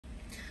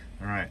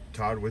All right,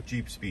 Todd with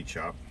Jeep Speed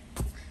Shop.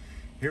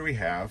 Here we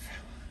have,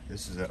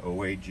 this is a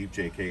 08 Jeep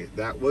JK.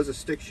 That was a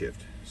stick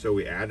shift. So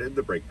we added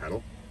the brake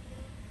pedal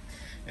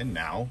and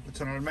now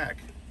it's an automatic,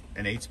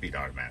 an 8-speed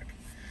automatic.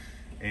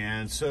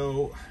 And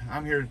so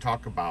I'm here to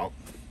talk about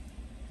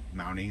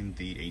mounting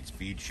the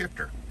 8-speed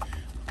shifter.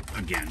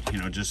 Again, you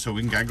know, just so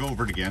we can go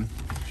over it again.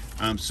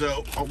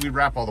 We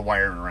wrap all the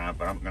wiring around,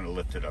 but I'm gonna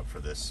lift it up for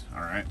this,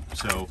 all right?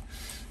 So,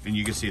 and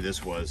you can see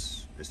this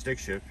was a stick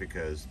shift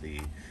because the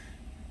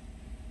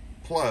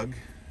plug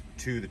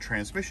to the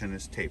transmission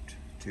is taped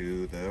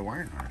to the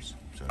wiring harness.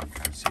 So you can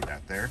kind of see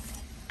that there.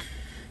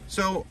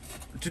 So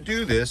to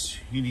do this,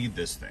 you need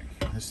this thing.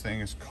 This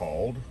thing is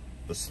called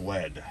the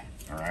sled,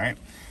 all right?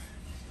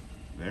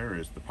 There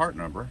is the part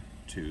number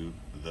to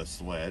the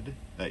sled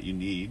that you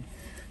need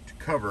to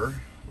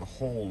cover the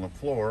hole in the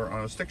floor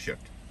on a stick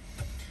shift.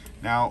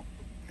 Now,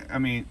 I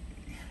mean,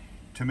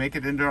 to make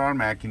it into an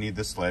automatic, you need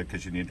the sled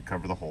because you need to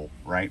cover the hole,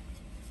 right?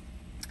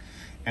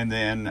 And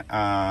then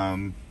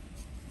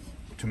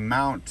to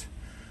mount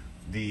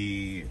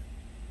the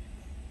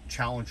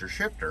Challenger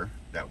shifter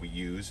that we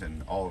use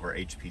in all of our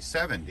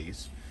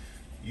HP70s,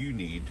 you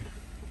need,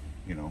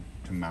 you know,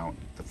 to mount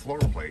the floor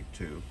plate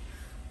to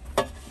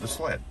the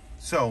sled.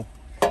 So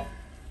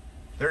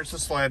there's the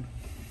sled.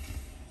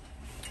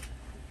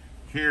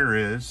 Here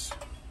is,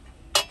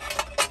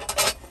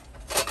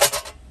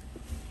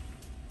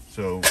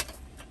 so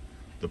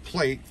the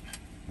plate,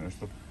 there's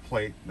the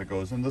plate that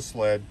goes in the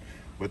sled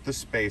with the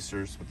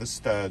spacers, with the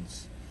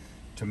studs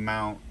to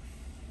mount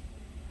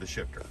the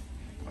shifter,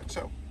 like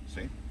so,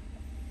 see?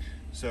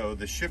 So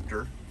the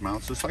shifter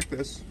mounts just like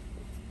this,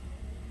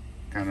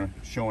 kind of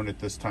showing it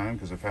this time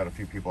because I've had a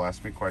few people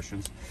ask me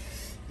questions.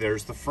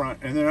 There's the front,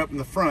 and then up in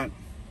the front,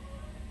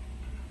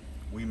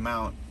 we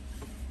mount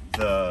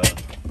the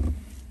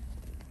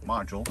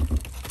module,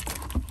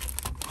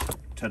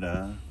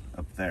 ta-da,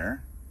 up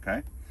there,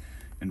 okay?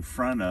 In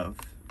front of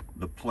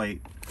the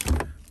plate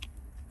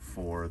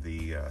for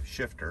the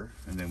shifter,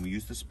 and then we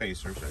use the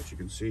spacers, as you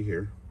can see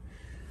here,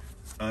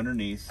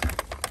 underneath,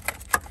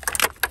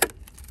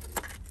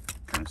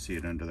 kind of see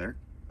it under there,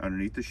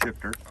 underneath the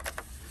shifter,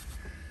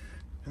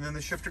 and then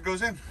the shifter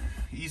goes in.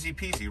 Easy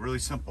peasy, really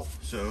simple.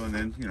 So, and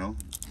then, you know,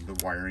 the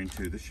wiring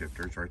to the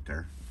shifter is right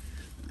there.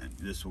 And then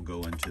this will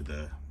go into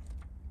the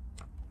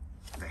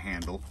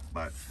handle,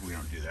 but we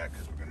don't do that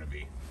because we're going to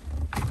be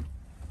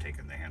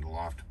taking the handle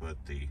off to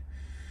put the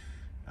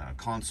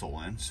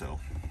console in. So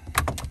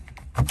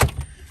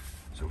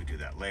we do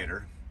that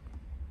later.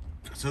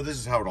 So this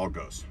is how it all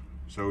goes.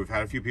 So we've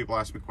had a few people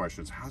ask me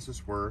questions. How's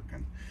this work?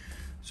 And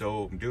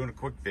so I'm doing a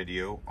quick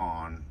video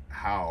on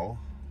how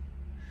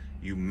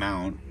you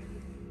mount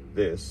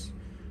this,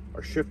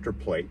 our shifter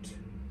plate,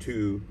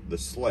 to the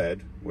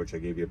sled, which I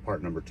gave you a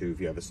part number 2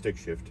 if you have a stick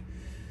shift.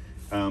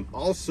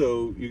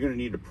 Also, you're going to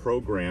need to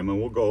program, and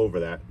we'll go over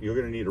that. You're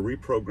going to need to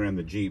reprogram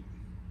the Jeep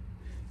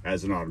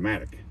as an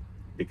automatic,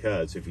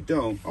 because if you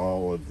don't,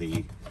 all of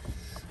the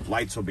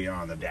lights will be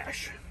on the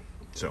dash.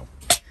 So,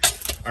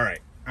 all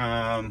right,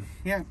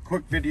 yeah,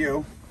 quick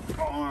video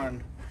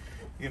on,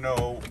 you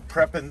know,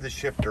 prepping the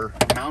shifter,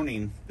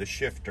 mounting the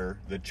shifter,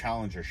 the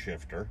Challenger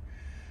shifter,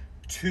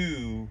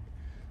 to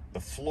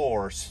the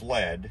floor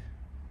sled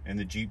in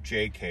the Jeep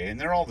JK, and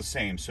they're all the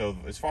same. So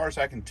as far as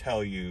I can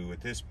tell you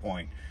at this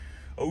point,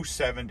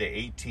 07 to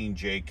 18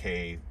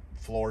 JK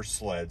floor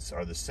sleds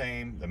are the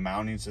same, the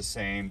mounting's the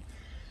same,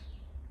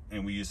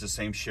 and we use the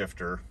same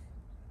shifter.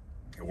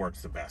 It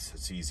works the best.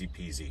 It's easy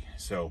peasy.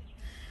 So,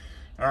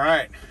 all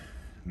right,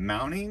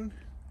 mounting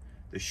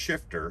the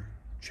shifter,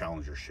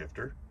 Challenger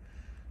shifter,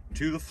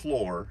 to the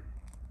floor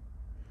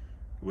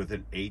with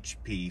an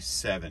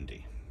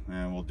HP70.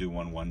 And we'll do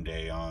one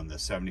day on the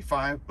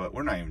 75, but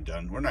we're not even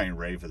done. We're not even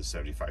ready for the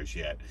 75s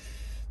yet.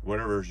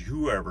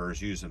 Whoever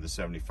is using the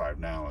 75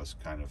 now is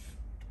kind of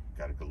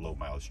got a good low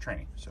mileage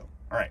training. So,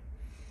 all right,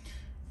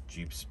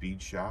 Jeep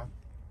Speed Shop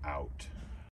out.